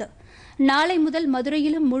கூறப்படுகிறது. நாளை முதல்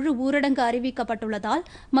மதுரையிலும் முழு ஊரடங்கு அறிவிக்கப்பட்டுள்ளதால்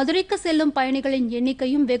மதுரைக்கு செல்லும் பயணிகளின்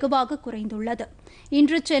எண்ணிக்கையும் வெகுவாக குறைந்துள்ளது.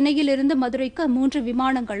 இன்று சென்னையிலிருந்து மதுரைக்கு 3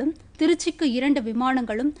 விமானங்களும், திருச்சிக்கு 2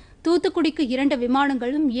 விமானங்களும், தூத்துக்குடிக்கு 2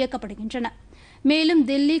 விமானங்களும் இயக்கப்படுகின்றன. மேலும்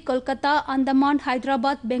தில்லி, கொல்கத்தா, அந்தமான்,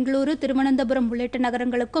 ஹைதராபாத், பெங்களூரு, திருவனந்தபுரம் உள்ளிட்ட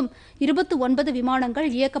நகரங்களுக்கும் 29 விமானங்கள்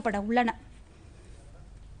இயக்கப்பட உள்ளன.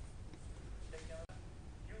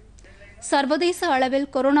 சர்வதேச அளவில்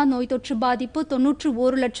கொரோனா நோய் தொற்று பாதிப்பு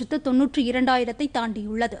 91,92,000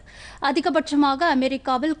 தாண்டியுள்ளது. அதிகபட்சமாக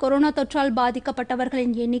அமெரிக்காவில் கொரோனா தொற்றால்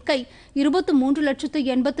பாதிக்கப்பட்டவர்களின் எண்ணிக்கை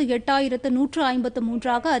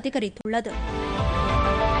 23,88,153 அதிகரித்துள்ளது.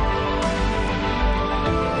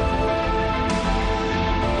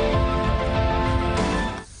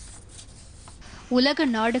 உலக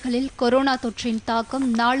நாடுகளில் கொரோனா தொற்றின் தாக்கம்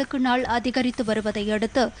நாளுக்கு நாள் அதிகரித்து வருவதை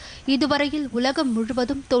அடுத்து இதுவரையில் உலகம்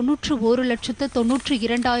முழுவதும்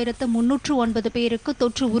 91,92,309 பேருக்கு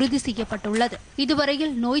தொற்று உறுதி செய்யப்பட்டுள்ளது.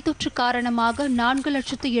 இதுவரையில் நோய் தொற்று காரணமாக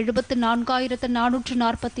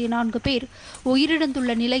 4,74,444 பேர்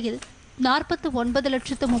உயிரிழந்துள்ள நிலையில்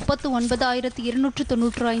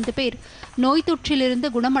 49,39,295 பேர் நோய் தொற்றிலிருந்து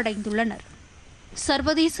குணமடைந்துள்ளனர்.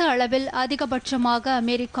 சர்வதேச அளவில் அதிகபட்சமாக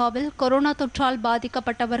அமெரிக்காவில் கொரோனா தொற்றால்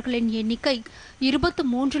பாதிக்கப்பட்டவர்களின் எண்ணிக்கை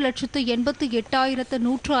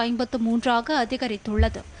 23,88,153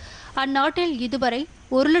 அதிகரித்துள்ளது. அந்நாட்டில் இதுவரை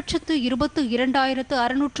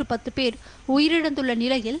 1,22,610 பேர் உயிரிழந்துள்ள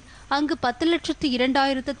நிலையில் அங்கு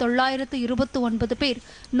 10,02,929 பேர்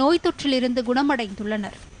நோய் தொற்றிலிருந்து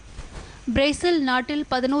குணமடைந்துள்ளனர். பிரேசில் நாட்டில்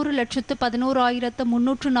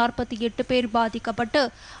 11,11,348 பேர் பாதிக்கப்பட்டு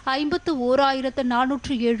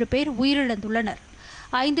 51,407 பேர் உயிரிழந்துள்ளனர்.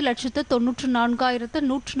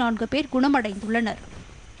 5,94,104 பேர் குணமடைந்துள்ளனர்.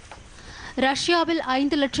 ரஷ்யாவில்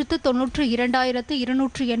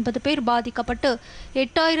 5,92,280 பேர் பாதிக்கப்பட்டு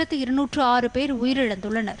 8,206 பேர்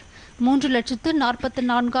உயிரிழந்துள்ளனர்.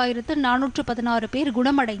 3,44,416 பேர்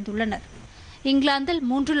குணமடைந்துள்ளனர். இங்கிலாந்தில்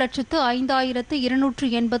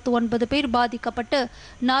 3,05,289 பேர் பாதிக்கப்பட்டு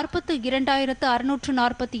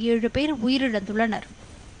 42,647 பேர் உயிரிழந்துள்ளனர்.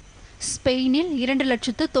 ஸ்பெயினில்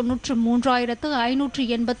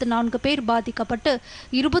 2,93,584 பேர் பாதிக்கப்பட்டு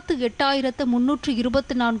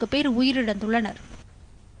 28,324 பேர் உயிரிழந்துள்ளனர்.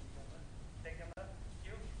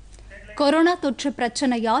 கொரோனா தொற்று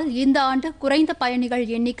பிரச்சினையால் இந்த ஆண்டு குறைந்த பயணிகள்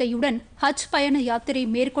எண்ணிக்கையுடன் ஹஜ் பயண யாத்திரை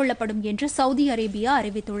மேற்கொள்ளப்படும் என்று சவுதி அரேபியா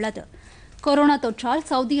அறிவித்துள்ளது. கொரோனா தொற்றால்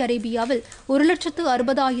சவுதி அரேபியாவில்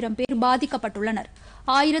 1,60,000 பேர் பாதிக்கப்பட்டுள்ளனர்.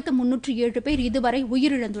 1,307 பேர் இதுவரை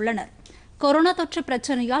உயிரிழந்துள்ளனர். கொரோனா தொற்று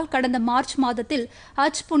பிரச்சினையால் கடந்த மார்ச் மாதத்தில்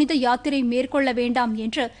ஹஜ் புனித யாத்திரை மேற்கொள்ள வேண்டாம்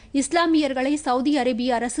என்று இஸ்லாமியர்களை சவுதி அரேபிய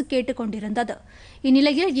அரசு கேட்டுக் கொண்டிருந்தது.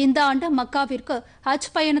 இந்நிலையில் இந்த ஆண்டு மக்காவிற்கு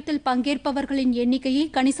ஹஜ் பயணத்தில் பங்கேற்பவர்களின் எண்ணிக்கையை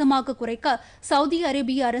கணிசமாக குறைக்க சவுதி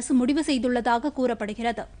அரேபிய அரசு முடிவு செய்துள்ளதாக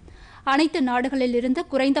கூறப்படுகிறது. அனைத்து நாடுகளில் இருந்து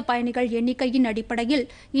குறைந்த பயணிகள் எண்ணிக்கையின் அடிப்படையில்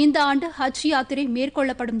இந்த ஆண்டு ஹஜ் யாத்திரை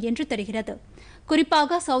மேற்கொள்ளப்படும் என்று தெரிகிறது.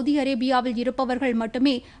 குறிப்பாக சவுதி அரேபியாவில் இருப்பவர்கள்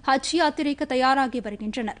மட்டுமே ஹஜ் யாத்திரைக்கு தயாராகி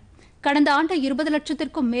வருகின்றனர். கடந்த ஆண்டு 20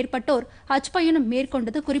 லட்சத்திற்கும் மேற்பட்டோர் ஹஜ் பயணம்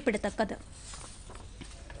மேற்கொண்டது குறிப்பிடத்தக்கது.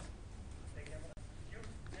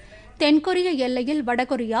 தென்கொரிய எல்லையில்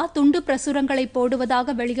வடகொரியா துண்டு பிரசுரங்களை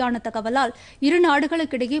போடுவதாக வெளியான தகவலால் இரு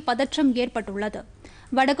நாடுகளுக்கிடையே பதற்றம் ஏற்பட்டுள்ளது.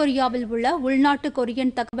 வடகொரியாவில் உள்ள உள்நாட்டு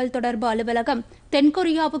கொரியன் தகவல் தொடர்பு அலுவலகம்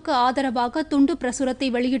தென்கொரியாவுக்கு ஆதரவாக துண்டு பிரசுரத்தை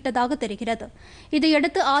வெளியிட்டதாக தெரிகிறது.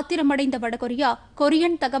 இதையடுத்து ஆத்திரமடைந்த வடகொரியா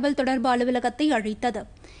கொரியன் தகவல் தொடர்பு அலுவலகத்தை அழித்தது.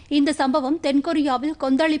 இந்த சம்பவம் தென்கொரியாவில்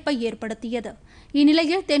கொந்தளிப்பை ஏற்படுத்தியது.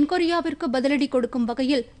 இந்நிலையில் தென்கொரியாவிற்கு பதிலடி கொடுக்கும்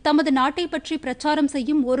வகையில் தமது நாட்டை பற்றி பிரச்சாரம்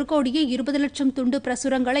செய்யும் 1,20,00,000 துண்டு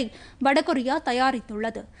பிரசுரங்களை வடகொரியா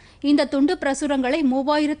தயாரித்துள்ளது. இந்த துண்டு பிரசுரங்களை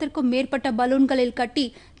 3,000க்கும் மேற்பட்ட பலூன்களில் கட்டி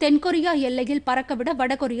தென்கொரியா எல்லையில் பறக்கவிட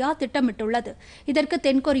வடகொரியா திட்டமிட்டுள்ளது. இதற்கு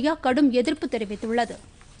தென்கொரியா கடும் எதிர்ப்பு தெரிவித்துள்ளது.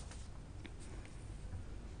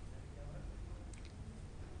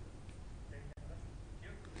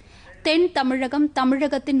 தென் தமிழகம்,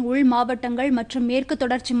 தமிழகத்தின் உள் மாவட்டங்கள் மற்றும் மேற்கு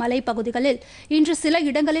தொடர்ச்சி மலைப்பகுதிகளில் இன்று சில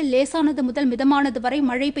இடங்களில் லேசானது முதல் மிதமானது வரை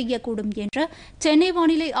மழை பெய்யக்கூடும் என்று சென்னை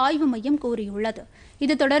வானிலை ஆய்வு மையம் கூறியுள்ளது.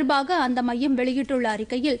 இது தொடர்பாக அந்த மையம் வெளியிட்டுள்ள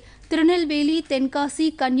அறிக்கையில், திருநெல்வேலி, தென்காசி,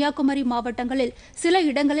 கன்னியாகுமரி மாவட்டங்களில் சில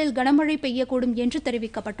இடங்களில் கனமழை பெய்யக்கூடும் என்று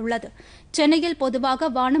தெரிவிக்கப்பட்டுள்ளது. சென்னையில் பொதுவாக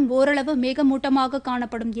வானம் ஓரளவு மேகமூட்டமாக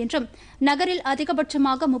காணப்படும் என்றும், நகரில்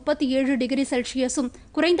அதிகபட்சமாக 37 டிகிரி செல்சியஸும்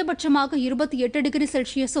குறைந்தபட்சமாக 28 டிகிரி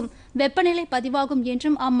செல்சியஸும் வெப்பநிலை பதிவாகும்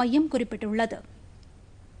என்றும் அம்மையம் குறிப்பிட்டுள்ளது.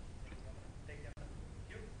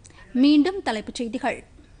 மீண்டும் தலைப்புச் செய்திகள்.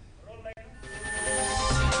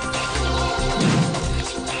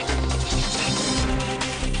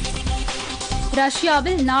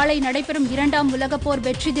 ரஷ்யாவில் நாளை நடைபெறும் 2ஆம் உலகப்போர்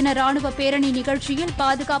வெற்றி தின ராணுவ பேரணி நிகழ்ச்சியில்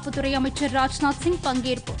பாதுகாப்புத்துறை அமைச்சர் ராஜ்நாத் சிங்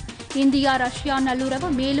பங்கேற்பு. இந்தியா ரஷ்யா நல்லுறவு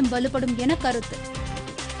மேலும் வலுப்படும் என கருத்து.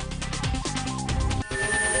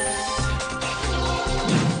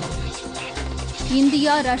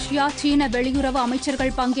 இந்தியா, ரஷ்யா, சீன வெளியுறவு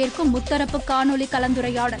அமைச்சர்கள் பங்கேற்கும் முத்தரப்பு காணொலி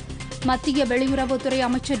கலந்துரையாடல். மத்திய வெளியுறவுத்துறை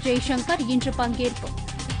அமைச்சர் ஜெய்சங்கர் இன்று பங்கேற்பு.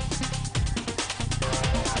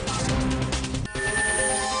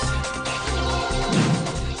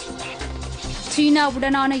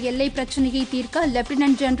 சீனாவுடனான எல்லை பிரச்சினையை தீர்க்க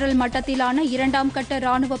லெப்டினன்ட் ஜெனரல் மட்டத்திலான 2ஆம் கட்ட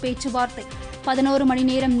ராணுவ பேச்சுவார்த்தை 11 மணி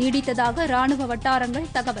நேரம் நீடித்ததாக ராணுவ வட்டாரங்கள்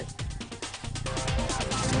தகவல்.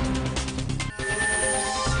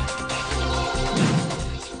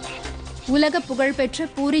 உலக புகழ்பெற்ற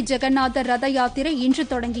பூரி ஜெகநாதர் ரத யாத்திரை இன்று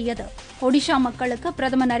தொடங்கியது. ஒடிஷா மக்களுக்கு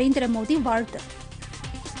பிரதமர் நரேந்திர மோடி வாழ்த்து.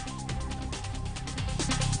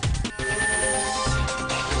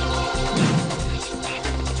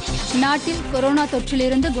 நாட்டில் கொரோனா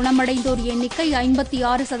தொற்றிலிருந்து குணமடைந்தோர் எண்ணிக்கை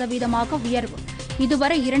 56% உயர்வு.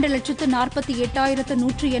 இதுவரை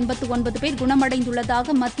 2,48,189 பேர் குணமடைந்துள்ளதாக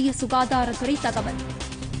மத்திய சுகாதாரத்துறை தகவல்.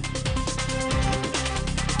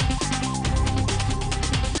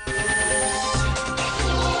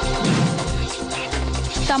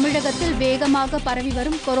 தமிழகத்தில் வேகமாக பரவி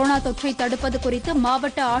வரும் கொரோனா தொற்றை தடுப்பது குறித்து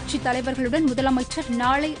மாவட்ட ஆட்சித் தலைவர்களுடன் முதலமைச்சர்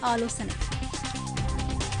நாளை ஆலோசனை.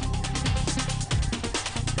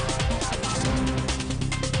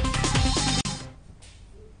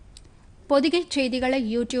 பொதிகை செய்திகளை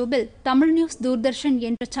யூடியூபில் தமிழ் நியூஸ் தூர்தர்ஷன்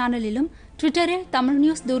என்ற சேனலிலும், ட்விட்டரில் Tamil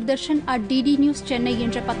news Doordarshan @DD news Chennai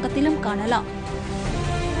என்ற பக்கத்திலும் காணலாம்.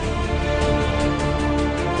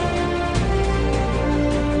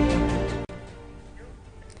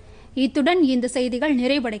 இத்துடன் இந்த செய்திகள்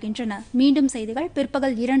நிறைவடைகின்றன. மீண்டும் செய்திகள்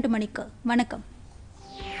பிற்பகல் 2 மணிக்கு. வணக்கம்.